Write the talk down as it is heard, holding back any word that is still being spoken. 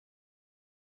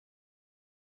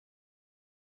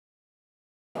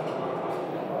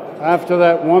After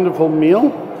that wonderful meal,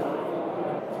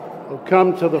 we'll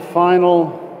come to the final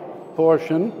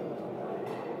portion.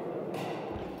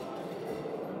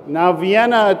 Now,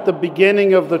 Vienna at the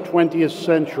beginning of the 20th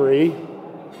century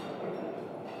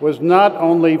was not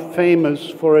only famous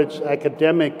for its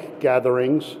academic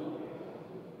gatherings,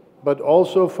 but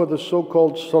also for the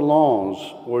so-called salons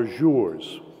or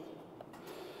jours.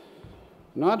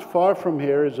 Not far from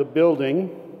here is a building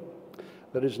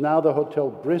that is now the Hotel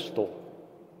Bristol.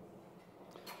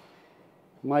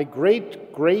 My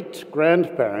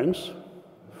great-great-grandparents,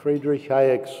 Friedrich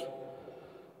Hayek's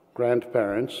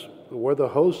grandparents, were the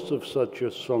hosts of such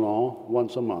a salon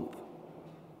once a month.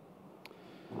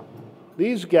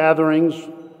 These gatherings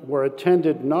were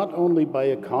attended not only by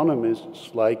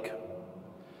economists like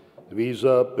Wiese,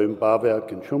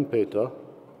 Böhm-Bawerk, and Schumpeter,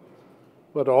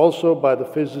 but also by the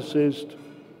physicist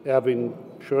Erwin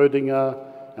Schrödinger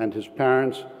and his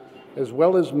parents, as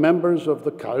well as members of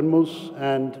the Kalmus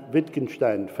and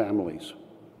Wittgenstein families.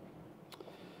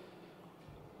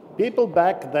 People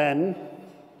back then,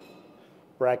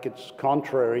 brackets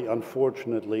contrary,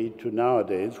 unfortunately, to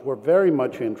nowadays, were very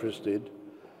much interested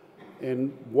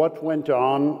in what went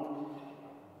on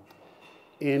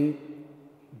in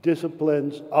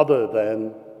disciplines other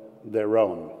than their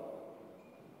own.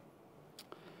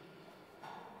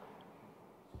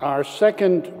 Our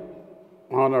second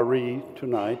honoree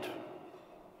tonight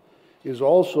is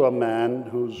also a man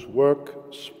whose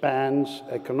work spans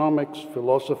economics,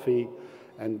 philosophy,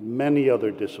 and many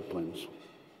other disciplines.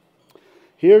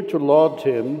 Here to laud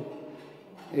him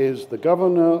is the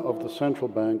governor of the central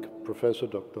bank, Professor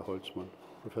Dr. Holzmann.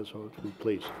 Professor Holzmann,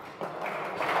 please.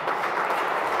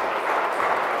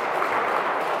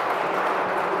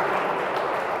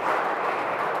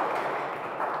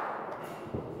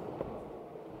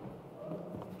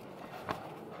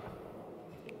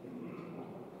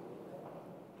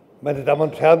 Meine Damen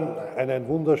und Herren, einen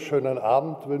wunderschönen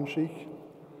Abend wünsche ich.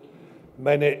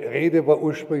 Meine Rede war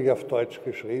ursprünglich auf Deutsch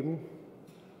geschrieben,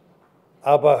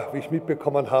 aber wie ich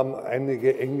mitbekommen habe,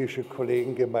 einige englische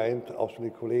Kollegen gemeint,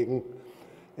 ausländische Kollegen,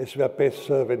 es wäre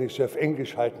besser, wenn ich sie auf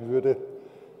Englisch halten würde,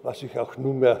 was ich auch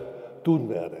nunmehr tun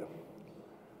werde.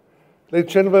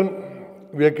 Ladies and gentlemen,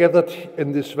 we are gathered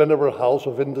in this venerable house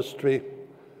of industry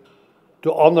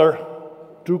to honor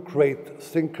two great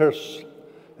thinkers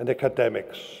and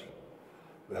academics.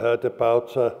 We heard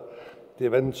about the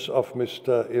events of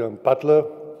Mr. Ian Butler,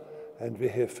 and we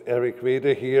have Erich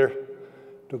Weede here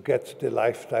to get the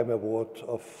Lifetime Award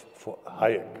for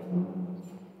Hayek.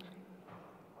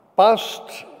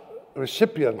 Past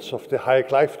recipients of the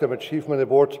Hayek Lifetime Achievement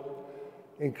Award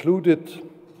included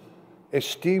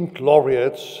esteemed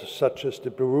laureates such as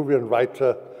the Peruvian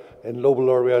writer and Nobel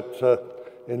laureate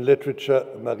in literature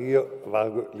Maria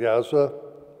Vargas,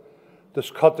 the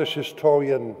Scottish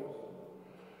historian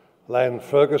Lyon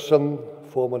Ferguson,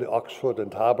 formerly Oxford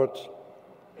and Harvard,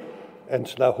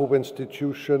 and now Hoover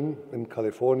Institution in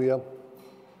California,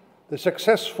 the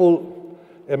successful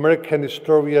American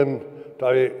historian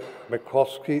Barry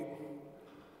McCloskey,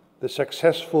 the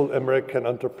successful American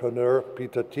entrepreneur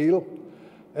Peter Thiel,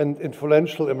 and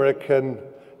influential American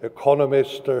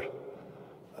economist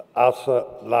Arthur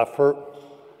Laffer,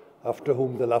 after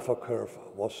whom the Laffer curve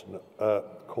was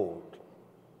called.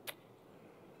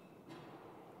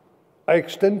 I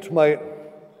extend my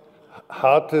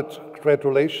hearted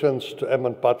congratulations to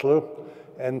Edmund Butler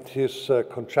and his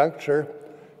conjuncture,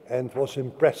 and was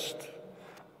impressed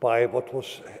by what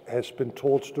has been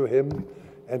told to him,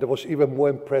 and I was even more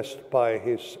impressed by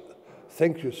his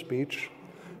thank you speech,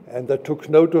 and I took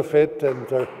note of it,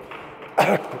 and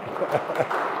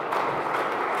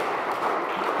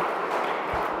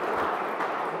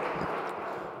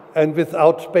and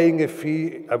without paying a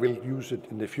fee, I will use it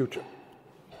in the future.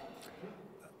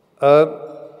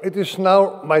 It is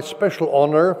now my special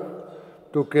honor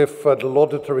to give the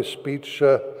laudatory speech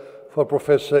for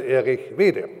Professor Erich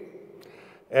Weede.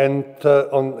 And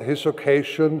on his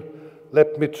occasion,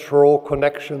 let me draw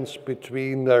connections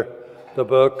between the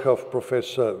work of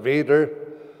Professor Weede,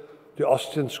 the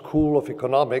Austrian School of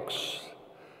Economics,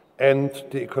 and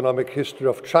the economic history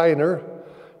of China,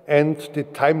 and the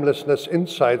timelessness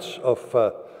insights of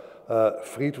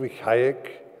Friedrich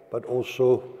Hayek, but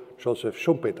also Joseph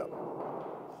Schumpeter.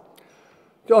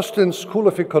 The Austrian School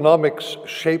of Economics,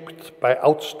 shaped by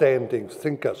outstanding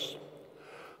thinkers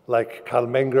like Karl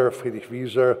Menger, Friedrich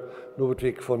Wieser,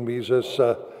 Ludwig von Mises,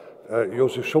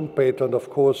 Joseph Schumpeter, and of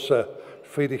course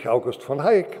Friedrich August von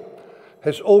Hayek,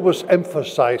 has always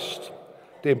emphasized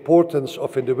the importance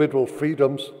of individual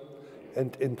freedoms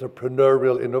and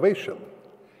entrepreneurial innovation.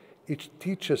 It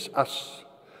teaches us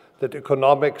that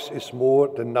economics is more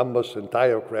than numbers and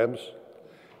diagrams.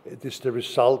 It is the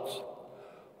result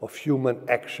of human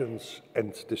actions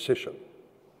and decision.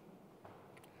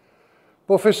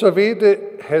 Professor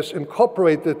Weede has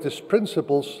incorporated these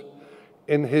principles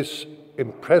in his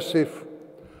impressive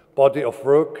body of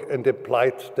work and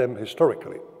applied them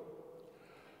historically.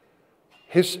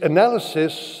 His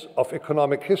analysis of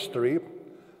economic history,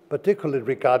 particularly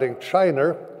regarding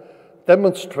China,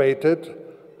 demonstrated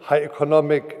how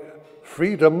economic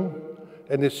freedom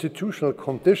and institutional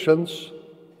conditions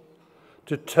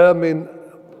determine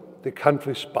the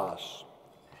country's path.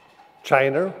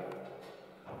 China,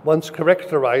 once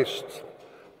characterized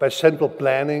by central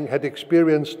planning, had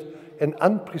experienced an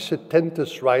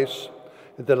unprecedented rise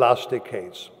in the last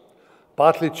decades,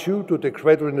 partly due to the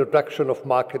gradual introduction of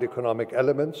market economic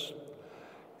elements,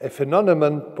 a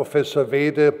phenomenon Professor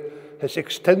Weede has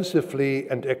extensively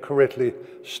and accurately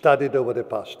studied over the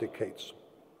past decades.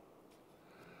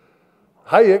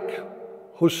 Hayek,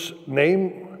 whose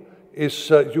name is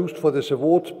used for this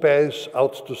award, bears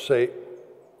out to say,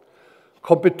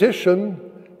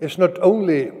 competition is not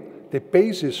only the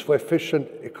basis for efficient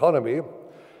economy,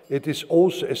 it is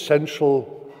also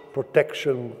essential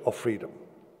protection of freedom.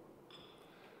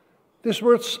 These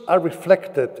words are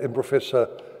reflected in Professor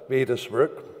Weede's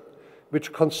work,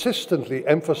 which consistently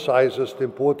emphasizes the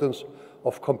importance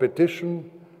of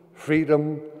competition,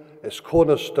 freedom as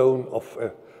cornerstone of a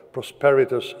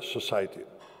prosperous society.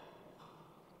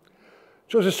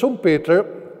 Joseph Schumpeter,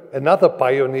 another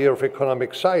pioneer of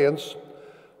economic science,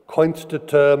 coined the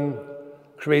term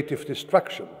creative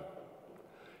destruction.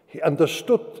 He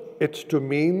understood it to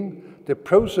mean the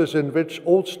process in which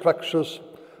old structures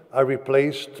are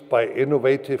replaced by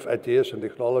innovative ideas and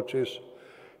technologies,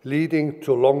 leading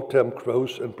to long-term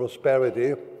growth and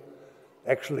prosperity.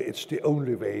 Actually, it's the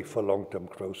only way for long-term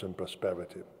growth and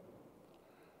prosperity.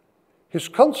 His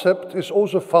concept is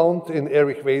also found in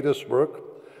Erich Weede's work,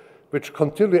 which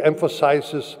continually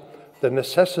emphasizes the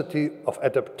necessity of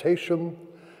adaptation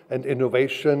and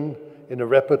innovation in a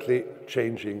rapidly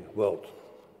changing world.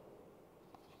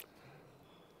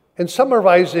 In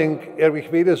summarizing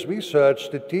Erich Weede's research,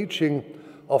 the teaching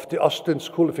of the Austrian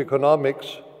School of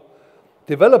Economics,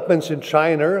 developments in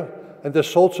China, and the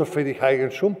thoughts of Friedrich Hayek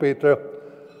and Schumpeter,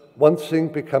 one thing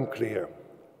became clear.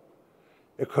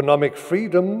 Economic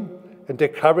freedom and the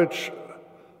courage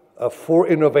for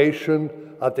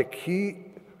innovation are the key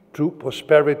to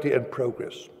prosperity and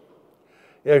progress.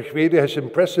 Erich Weede has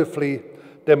impressively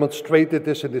demonstrated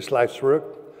this in his life's work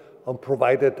and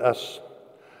provided us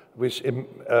with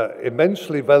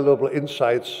immensely valuable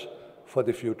insights for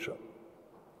the future.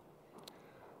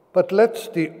 But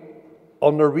let the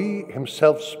honoree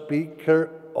himself speak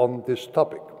on this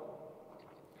topic.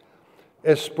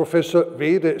 As Professor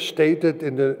Weede stated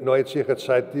in the Neue Zürcher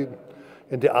Zeitung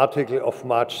in the article of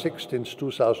March 16,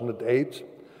 2008,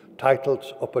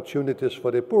 titled Opportunities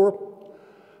for the Poor,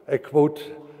 I quote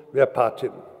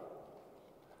verbatim,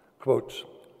 quote,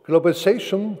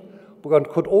 globalization, one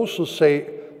could also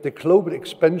say the global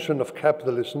expansion of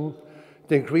capitalism,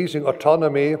 the increasing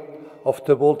autonomy of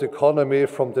the world economy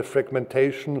from the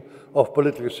fragmentation of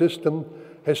political system,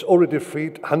 has already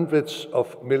freed hundreds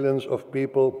of millions of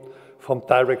people from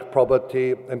direct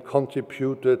poverty and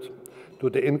contributed to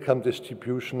the income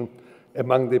distribution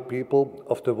among the people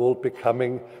of the world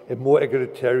becoming a more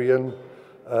egalitarian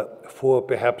for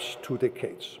perhaps 2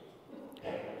 decades.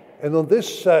 And on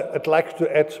this, I'd like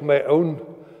to add my own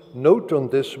note on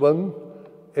this one.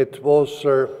 It was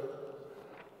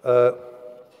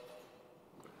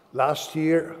last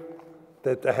year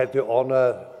that I had the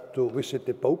honor to visit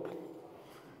the Pope,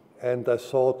 and I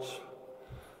thought,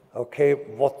 okay,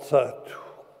 what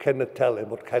can I tell him,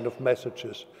 what kind of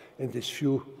messages in these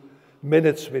few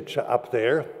minutes which are up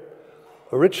there?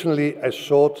 Originally, I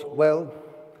thought, well,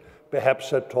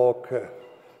 perhaps I talk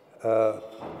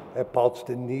about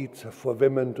the need for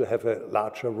women to have a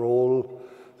larger role,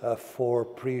 for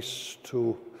priests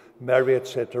to marry,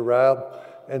 etc.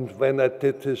 And when I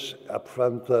did this up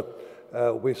front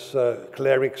with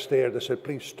clerics there, they said,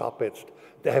 please stop it.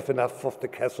 They have enough of the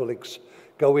Catholics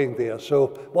going there. So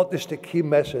what is the key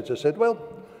message? I said, well,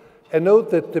 I know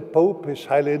that the Pope is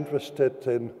highly interested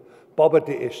in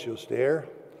poverty issues there,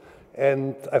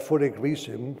 and I fully agree with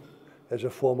him as a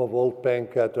former World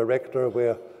Bank director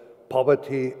where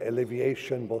poverty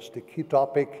alleviation was the key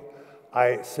topic.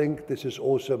 I think this is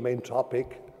also a main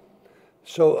topic.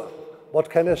 So what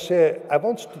can I say? I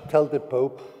want to tell the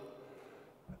Pope,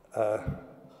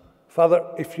 Father,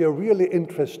 if you're really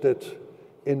interested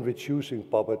in reducing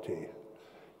poverty,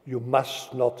 you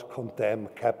must not condemn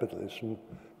capitalism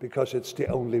because it's the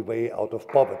only way out of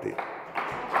poverty.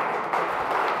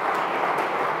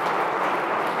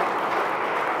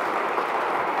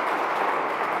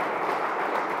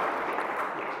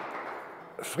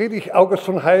 Friedrich August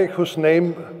von Hayek, whose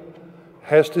name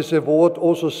has this award,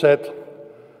 also said,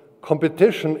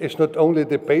 competition is not only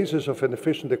the basis of an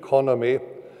efficient economy,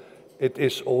 it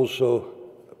is also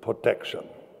protection.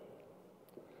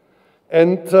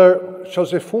 And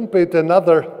Joseph Fumpedt,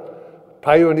 another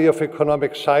pioneer of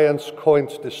economic science,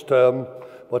 coined this term,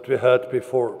 what we heard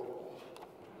before.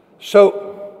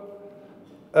 So,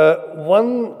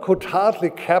 one could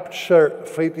hardly capture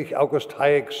Friedrich August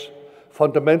Hayek's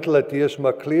fundamental ideas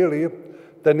more clearly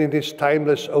than in his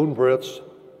timeless own words.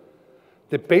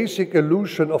 The basic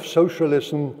illusion of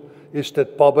socialism is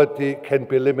that poverty can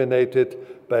be eliminated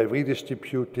by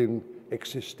redistributing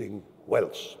existing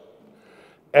wealth.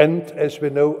 And as we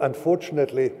know,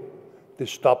 unfortunately,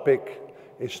 this topic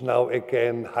is now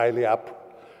again highly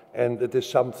up, and it is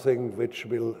something which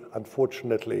will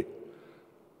unfortunately,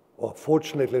 or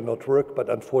fortunately not work, but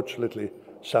unfortunately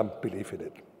some believe in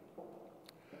it.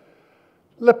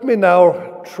 Let me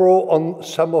now draw on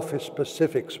some of his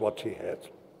specifics, what he had.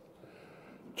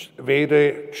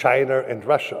 Weede, China and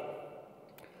Russia.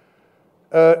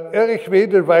 Erich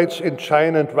Weede writes in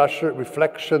China and Russia,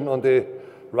 Reflection on the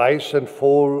Rise and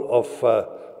Fall of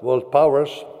World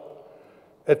Powers.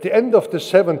 At the end of the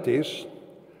 70s,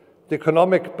 the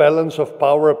economic balance of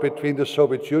power between the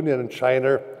Soviet Union and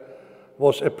China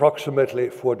was approximately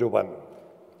 4-1.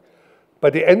 By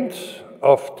the end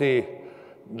of the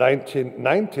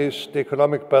 1990s, the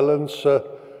economic balance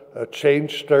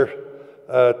changed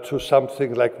to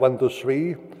something like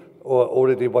 1-3 or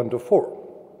already 1-4.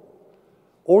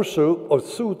 Also,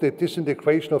 although the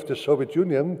disintegration of the Soviet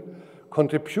Union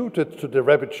contributed to the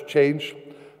rapid change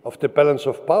of the balance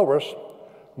of powers,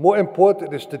 more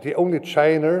important is that only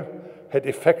China had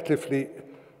effectively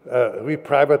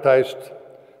reprivatized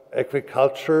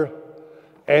agriculture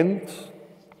and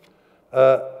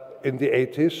in the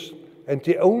 80s, and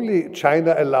the only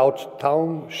China allowed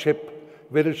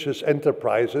township, villages,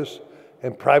 enterprises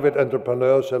and private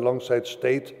entrepreneurs alongside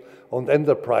state-owned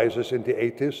enterprises in the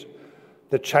 80s,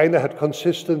 that China had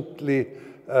consistently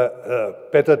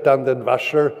better done than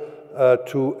Russia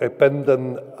to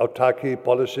abandon autarky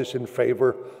policies in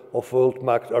favor of world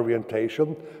market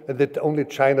orientation, and that only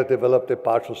China developed a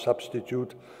partial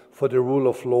substitute for the rule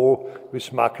of law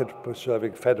with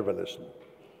market-preserving federalism.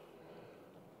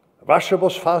 Russia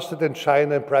was faster than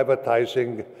China in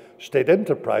privatizing state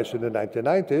enterprise in the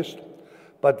 1990s,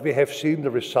 but we have seen the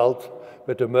result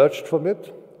that emerged from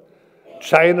it.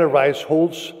 China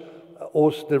holds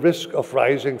the risk of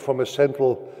rising from a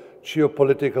central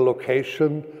geopolitical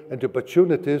location and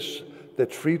opportunities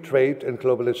that free trade and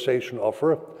globalization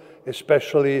offer,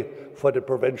 especially for the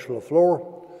prevention of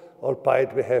law,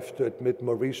 albeit we have to admit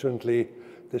more recently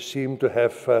they seem to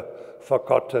have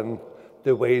forgotten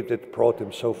the way that brought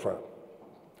them so far.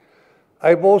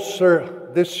 I was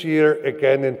this year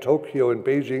again in Tokyo and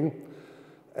Beijing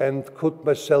and could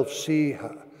myself see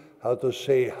how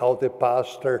the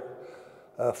past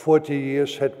 40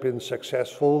 years had been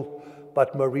successful,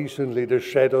 but more recently the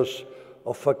shadows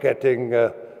of forgetting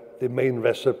the main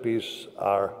recipes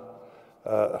are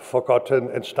forgotten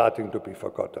and starting to be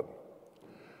forgotten.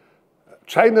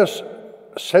 China's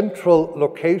central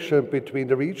location between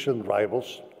the region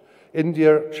rivals,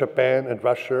 India, Japan, and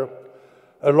Russia,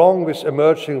 along with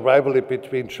emerging rivalry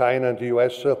between China and the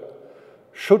US,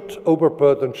 should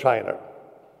overburden China,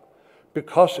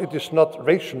 because it is not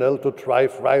rational to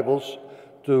drive rivals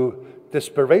to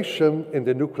desperation in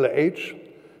the nuclear age.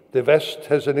 The West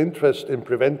has an interest in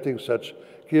preventing such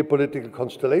geopolitical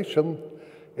constellation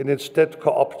and instead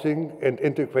co-opting and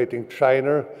integrating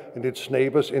China and its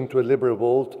neighbors into a liberal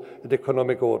world and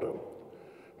economic order.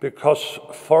 Because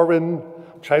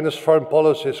China's foreign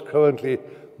policy is currently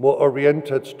more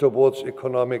oriented towards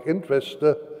economic interest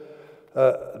than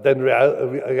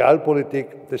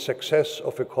realpolitik, the success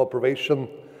of a cooperation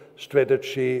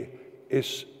strategy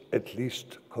is at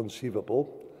least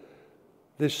conceivable.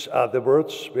 These are the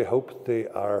words, we hope they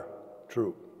are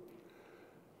true.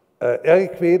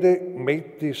 Erich Weede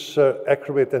made this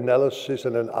accurate analysis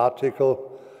in an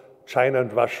article, China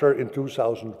and Russia, in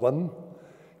 2001.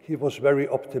 He was very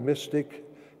optimistic.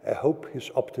 I hope his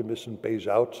optimism pays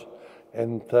out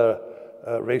and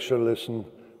racialism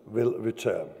will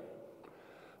return.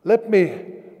 Let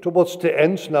me, towards the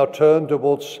end, now turn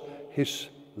towards his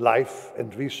life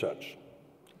and research.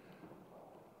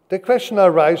 The question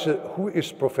arises, who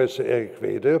is Professor Erich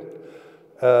Weede?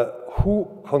 Who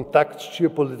conducts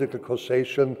geopolitical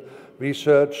causation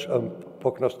research and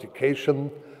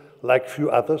prognostication like few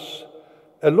others?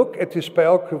 A look at his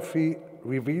biography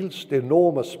reveals the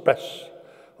enormous breadth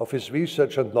of his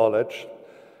research and knowledge.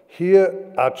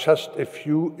 Here are just a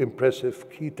few impressive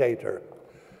key data.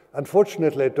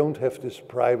 Unfortunately, I don't have this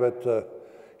private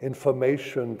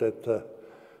information that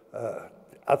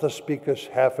other speakers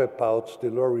have about the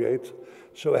laureate,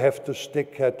 so I have to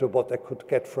stick to what I could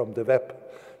get from the web.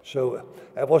 So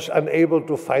I was unable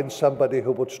to find somebody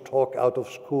who would talk out of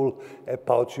school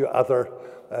about your other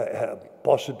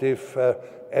positive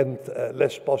and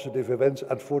less positive events.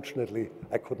 Unfortunately,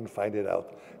 I couldn't find it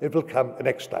out. It will come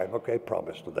next time, okay,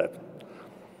 promise to that.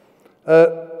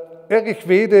 Erich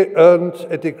Weede earned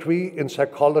a degree in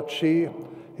psychology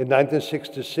in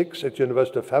 1966 at the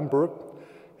University of Hamburg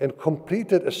and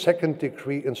completed a second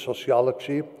degree in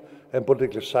sociology and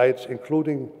political science,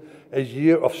 including a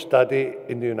year of study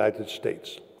in the United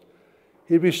States.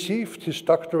 He received his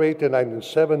doctorate in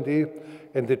 1970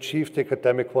 and achieved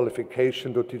academic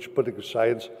qualification to teach political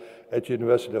science at the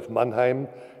University of Mannheim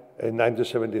in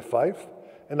 1975.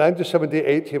 In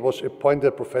 1978, he was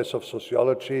appointed professor of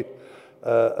sociology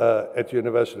at the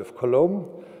University of Cologne,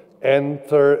 and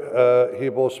he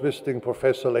was visiting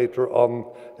professor later on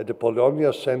at the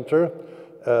Bologna Center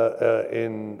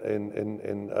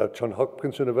in Johns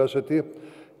Hopkins University,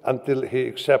 until he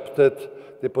accepted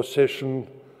the position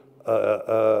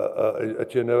at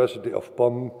the University of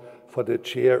Bonn for the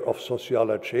chair of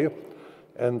sociology.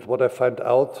 And what I found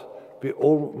out, we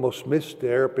almost missed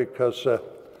there, because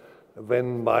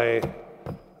when my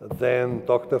then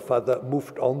Dr. Father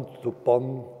moved on to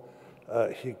Bonn,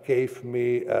 he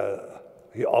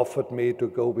offered me to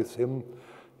go with him,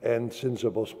 and since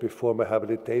it was before my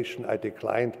habilitation, I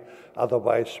declined.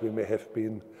 Otherwise, we may have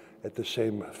been at the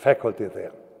same faculty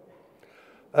there.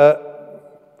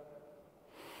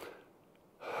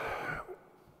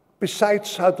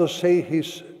 Besides, how to say,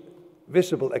 his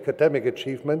visible academic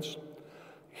achievements,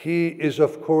 he is,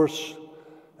 of course,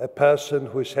 a person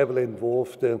who is heavily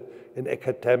involved in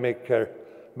academic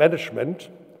management,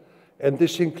 and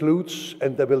this includes,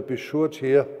 and there will be short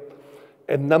here,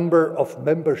 a number of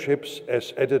memberships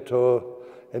as editor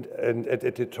and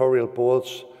editorial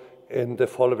boards in the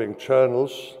following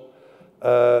journals: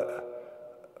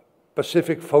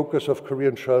 Pacific Focus of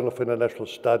Korean Journal for International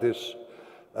Studies,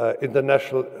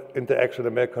 Interaction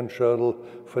American Journal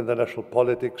for International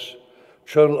Politics,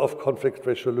 Journal of Conflict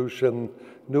Resolution,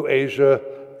 New Asia,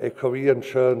 a Korean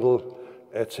journal,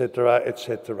 etc.,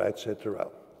 etc., etc.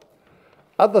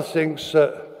 Other things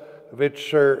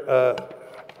which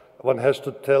one has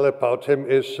to tell about him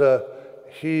is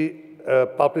he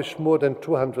published more than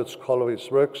 200 scholarly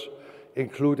works,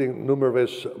 including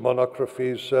numerous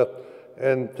monographies,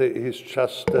 and he's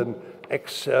just an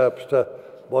excerpt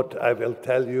what I will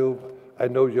tell you. I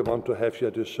know you want to have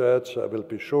your dessert, so I will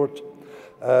be short.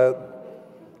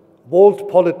 World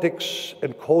Politics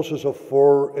and Causes of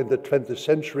War in the 20th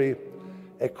Century,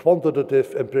 a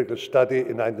quantitative empirical study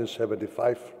in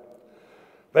 1975.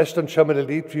 Western German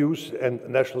elite views and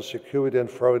national security and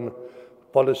foreign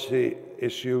policy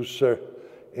issues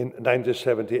in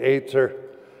 1978.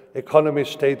 Economy,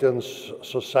 State and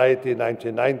Society,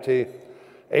 1990.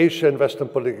 Asia and Western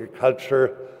political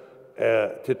culture,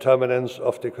 determinants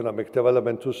of the economic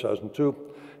development, 2002.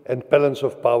 And Balance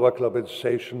of Power,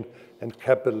 Globalization and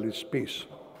Capitalist Peace.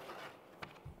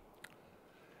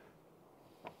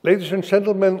 Ladies and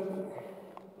gentlemen,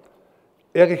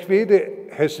 Erich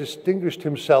Weede has distinguished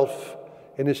himself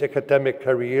in his academic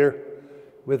career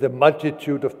with a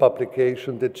multitude of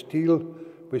publications that deal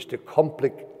with the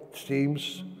complex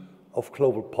themes of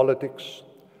global politics,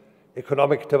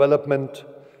 economic development,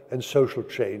 and social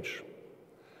change.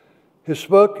 His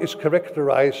work is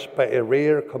characterized by a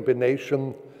rare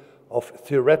combination of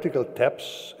theoretical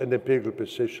depth and empirical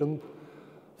precision,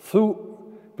 through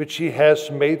which he has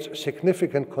made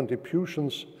significant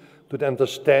contributions to the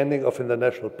understanding of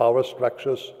international power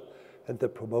structures and the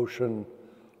promotion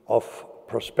of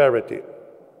prosperity.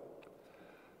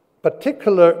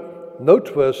 Particularly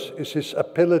noteworthy is his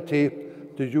ability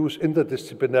to use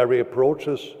interdisciplinary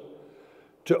approaches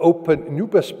to open new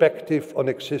perspective on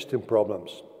existing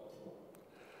problems.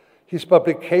 His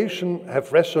publications have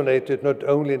resonated not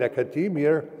only in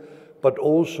academia, but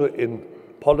also in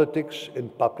politics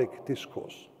and public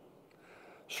discourse.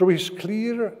 Through his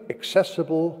clear,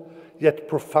 accessible, yet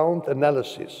profound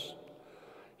analysis,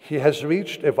 he has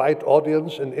reached a wide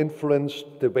audience and influenced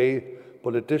the way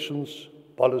politicians,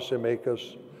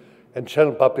 policymakers, and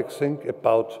general public think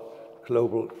about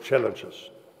global challenges.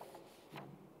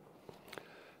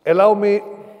 Allow me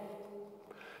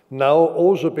now,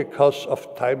 also because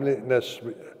of timeliness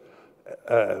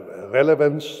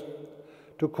relevance,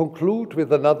 to conclude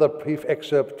with another brief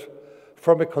excerpt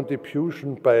from a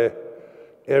contribution by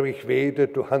Erich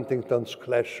Weede to Huntington's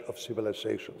Clash of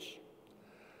Civilizations.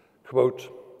 Quote,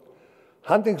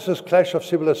 Huntington's Clash of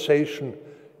Civilization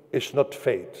is not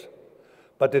fate,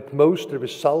 but at most the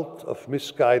result of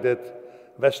misguided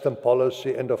Western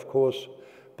policy and, of course,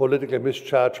 political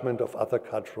misjudgment of other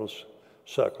cultural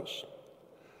circles.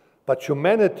 But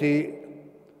humanity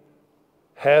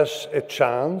has a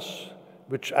chance,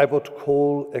 which I would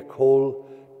call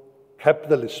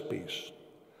capitalist peace.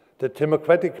 The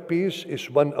democratic peace is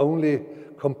one only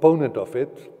component of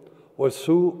it,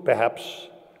 although perhaps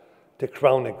the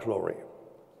crowning glory.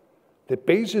 The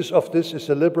basis of this is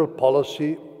a liberal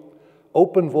policy,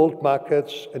 open world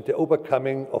markets, and the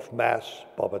overcoming of mass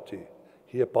poverty.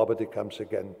 Here poverty comes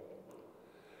again.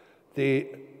 The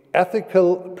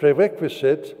ethical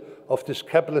prerequisite of this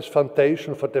capitalist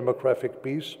foundation for democratic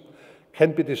peace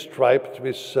can be described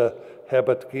with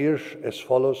Herbert Giersch as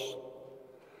follows.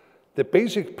 The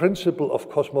basic principle of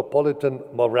cosmopolitan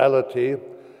morality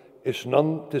is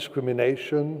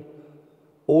non-discrimination,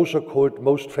 also called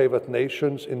most favored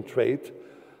nations in trade,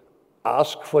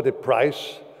 ask for the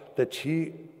price that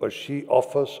he or she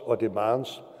offers or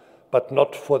demands, but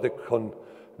not for the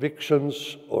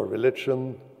convictions or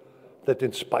religion that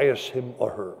inspires him or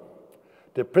her.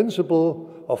 The principle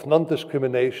of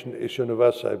non-discrimination is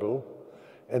universal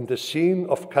and the scene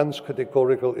of Kant's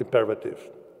categorical imperative.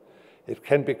 It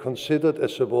can be considered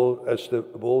as the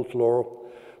world law.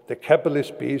 The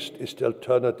capitalist beast is the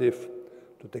alternative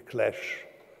to the clash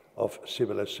of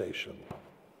civilization.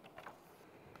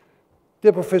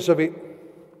 Dear Professor Weede,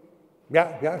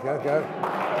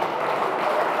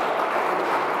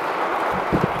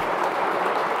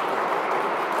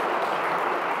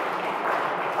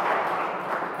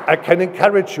 I can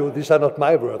encourage you, these are not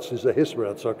my words, these are his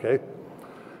words, okay?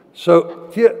 So,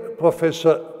 dear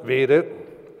Professor Weede,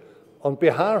 on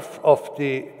behalf of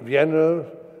the Vienna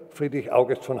Friedrich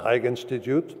August von Hayek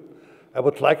Institute, I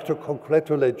would like to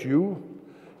congratulate you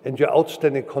and your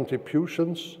outstanding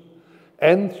contributions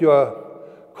and your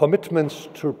commitments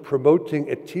to promoting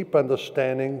a deep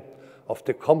understanding of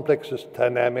the complexest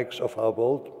dynamics of our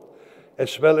world,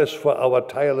 as well as for our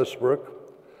tireless work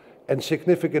and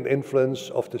significant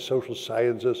influence of the social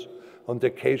sciences on the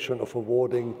occasion of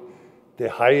awarding the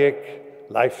Hayek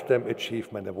Lifetime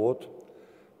Achievement Award.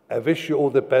 I wish you all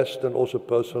the best and also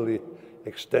personally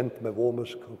extend my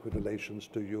warmest congratulations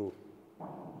to you,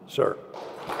 sir.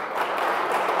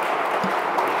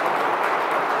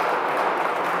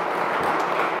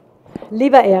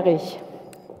 Lieber Erich,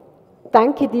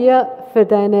 danke dir für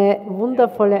deine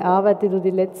wundervolle Arbeit, die du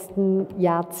die letzten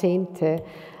Jahrzehnte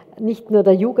nicht nur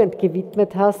der Jugend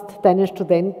gewidmet hast, deinen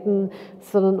Studenten,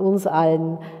 sondern uns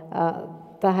allen.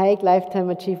 Der Hayek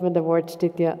Lifetime Achievement Award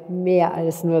steht dir mehr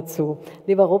als nur zu.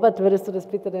 Lieber Robert, würdest du das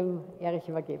bitte dem Erich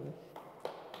übergeben?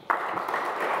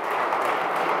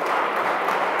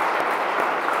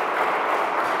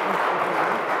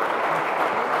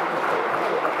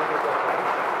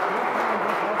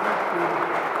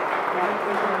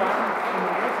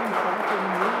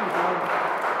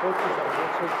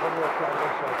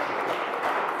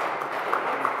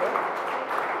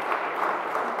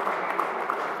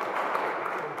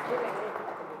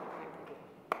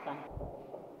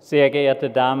 Sehr geehrte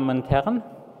Damen und Herren,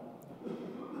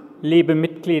 liebe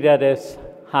Mitglieder des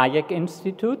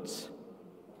Hayek-Instituts,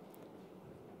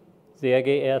 sehr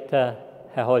geehrter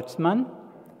Herr Holzmann,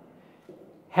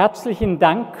 herzlichen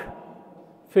Dank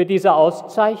für diese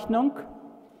Auszeichnung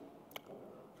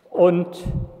und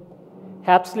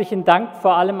herzlichen Dank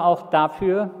vor allem auch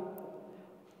dafür,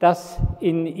 dass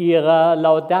in Ihrer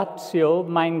Laudatio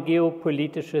mein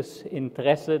geopolitisches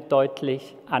Interesse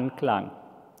deutlich anklang.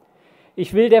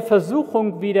 Ich will der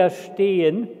Versuchung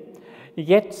widerstehen,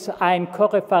 jetzt ein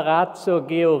Korreferat zur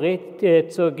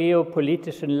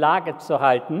geopolitischen Lage zu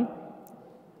halten,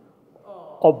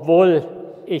 obwohl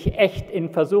ich echt in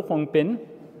Versuchung bin.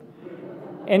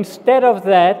 Instead of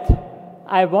that,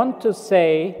 I want to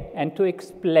say and to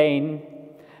explain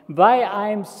why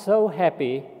I'm so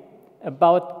happy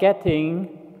about getting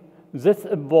this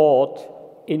award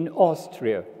in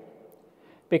Austria.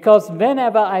 Because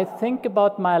whenever I think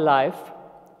about my life,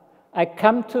 I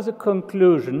come to the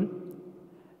conclusion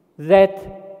that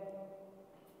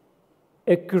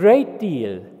a great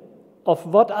deal of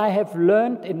what I have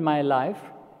learned in my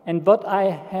life and what I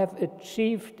have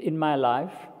achieved in my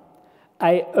life,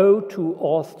 I owe to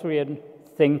Austrian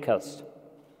thinkers.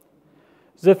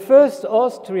 The first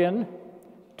Austrian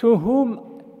to whom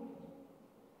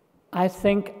I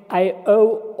think I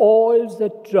owe all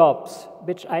the jobs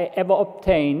which I ever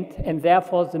obtained, and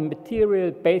therefore the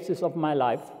material basis of my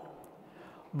life,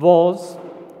 was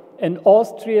an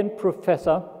Austrian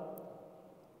professor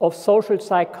of social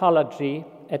psychology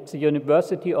at the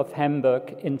University of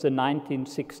Hamburg in the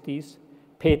 1960s,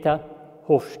 Peter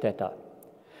Hofstetter.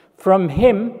 From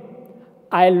him,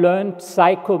 I learned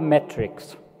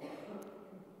psychometrics.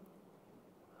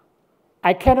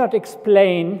 I cannot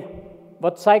explain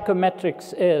what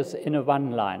psychometrics is in a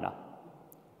one-liner,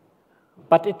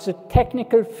 but it's a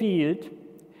technical field,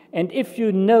 and if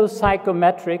you know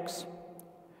psychometrics,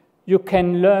 you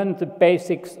can learn the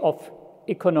basics of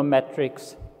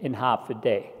econometrics in half a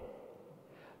day.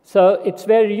 So it's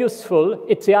very useful.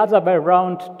 It's the other way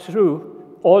around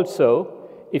true also.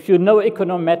 If you know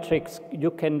econometrics, you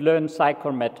can learn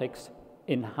psychometrics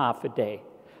in half a day.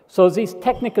 So these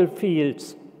technical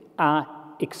fields are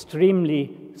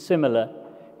extremely similar,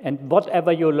 and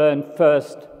whatever you learn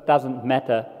first doesn't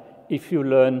matter. If you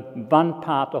learn one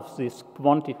part of these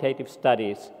quantitative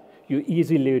studies, you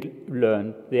easily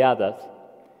learn the others.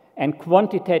 And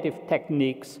quantitative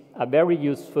techniques are very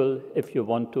useful if you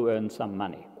want to earn some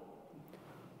money.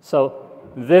 So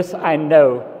this I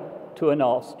know to an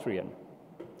Austrian.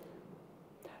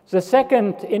 The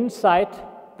second insight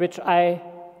which I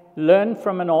learned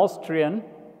from an Austrian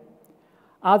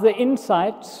are the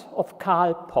insights of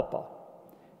Karl Popper.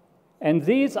 And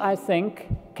these, I think,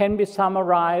 can be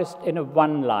summarized in a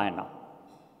one-liner.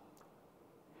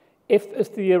 If a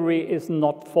theory is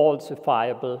not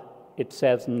falsifiable, it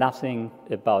says nothing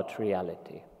about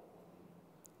reality.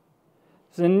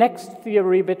 The next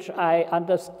theory which I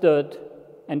understood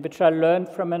and which I learned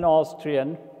from an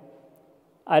Austrian,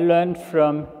 I learned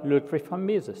from Ludwig von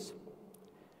Mises.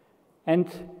 And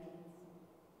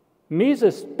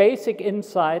Mises' basic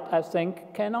insight, I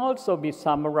think, can also be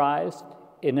summarized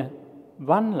in a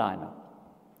one-liner.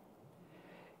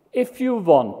 If you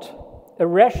want a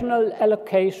rational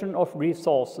allocation of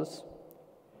resources,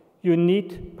 you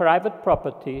need private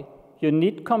property, you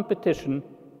need competition,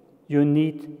 you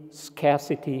need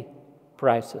scarcity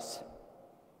prices.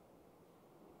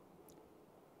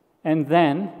 And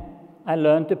then I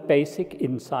learned a basic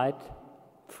insight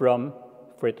from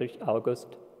Friedrich August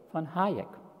von Hayek.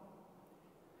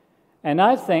 And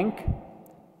I think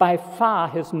by far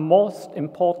his most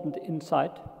important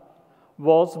insight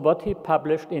was what he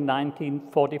published in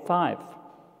 1945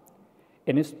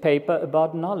 in his paper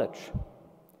about knowledge.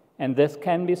 And this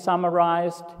can be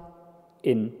summarized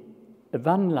in a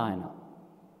one-liner.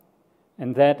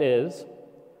 And that is,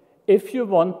 if you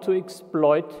want to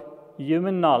exploit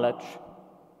human knowledge,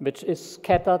 which is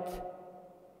scattered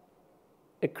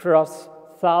across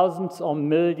thousands or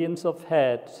millions of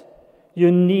heads,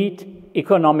 you need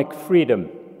economic freedom.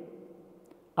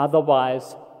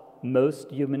 Otherwise, most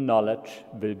human knowledge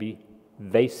will be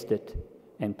wasted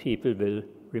and people will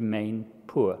remain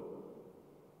poor.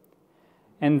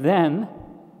 And then,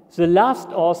 the last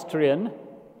Austrian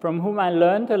from whom I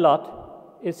learned a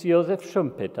lot is Joseph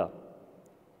Schumpeter.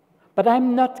 But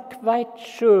I'm not quite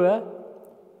sure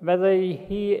whether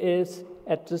he is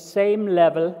at the same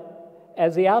level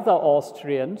as the other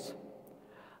Austrians.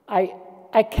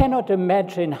 I cannot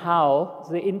imagine how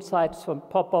the insights from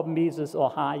Popper, Mises,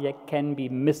 or Hayek can be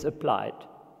misapplied.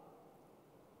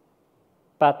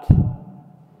 But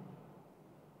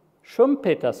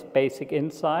Schumpeter's basic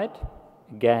insight,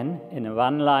 again in a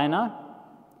one-liner,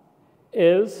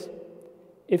 is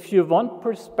if you want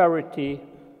prosperity,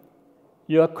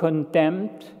 you are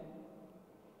condemned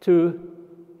to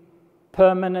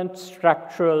permanent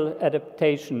structural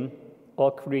adaptation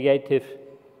or creative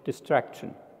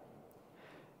distraction.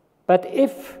 But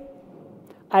if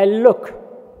I look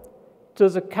to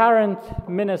the current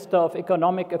Minister of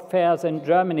Economic Affairs in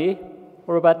Germany,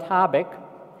 Robert Habeck,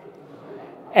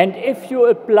 and if you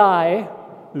apply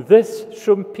this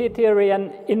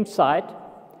Schumpeterian insight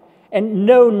and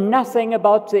know nothing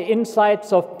about the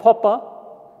insights of Popper,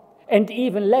 and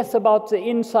even less about the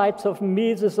insights of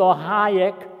Mises or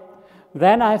Hayek,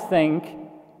 then I think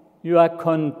you are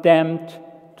condemned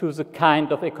to the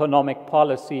kind of economic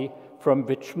policy from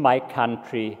which my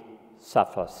country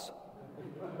suffers.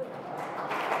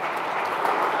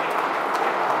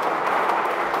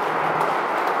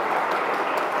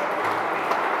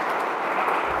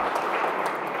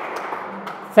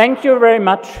 Thank you very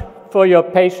much for your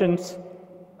patience.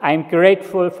 I'm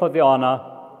grateful for the honor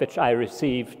which I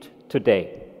received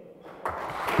today.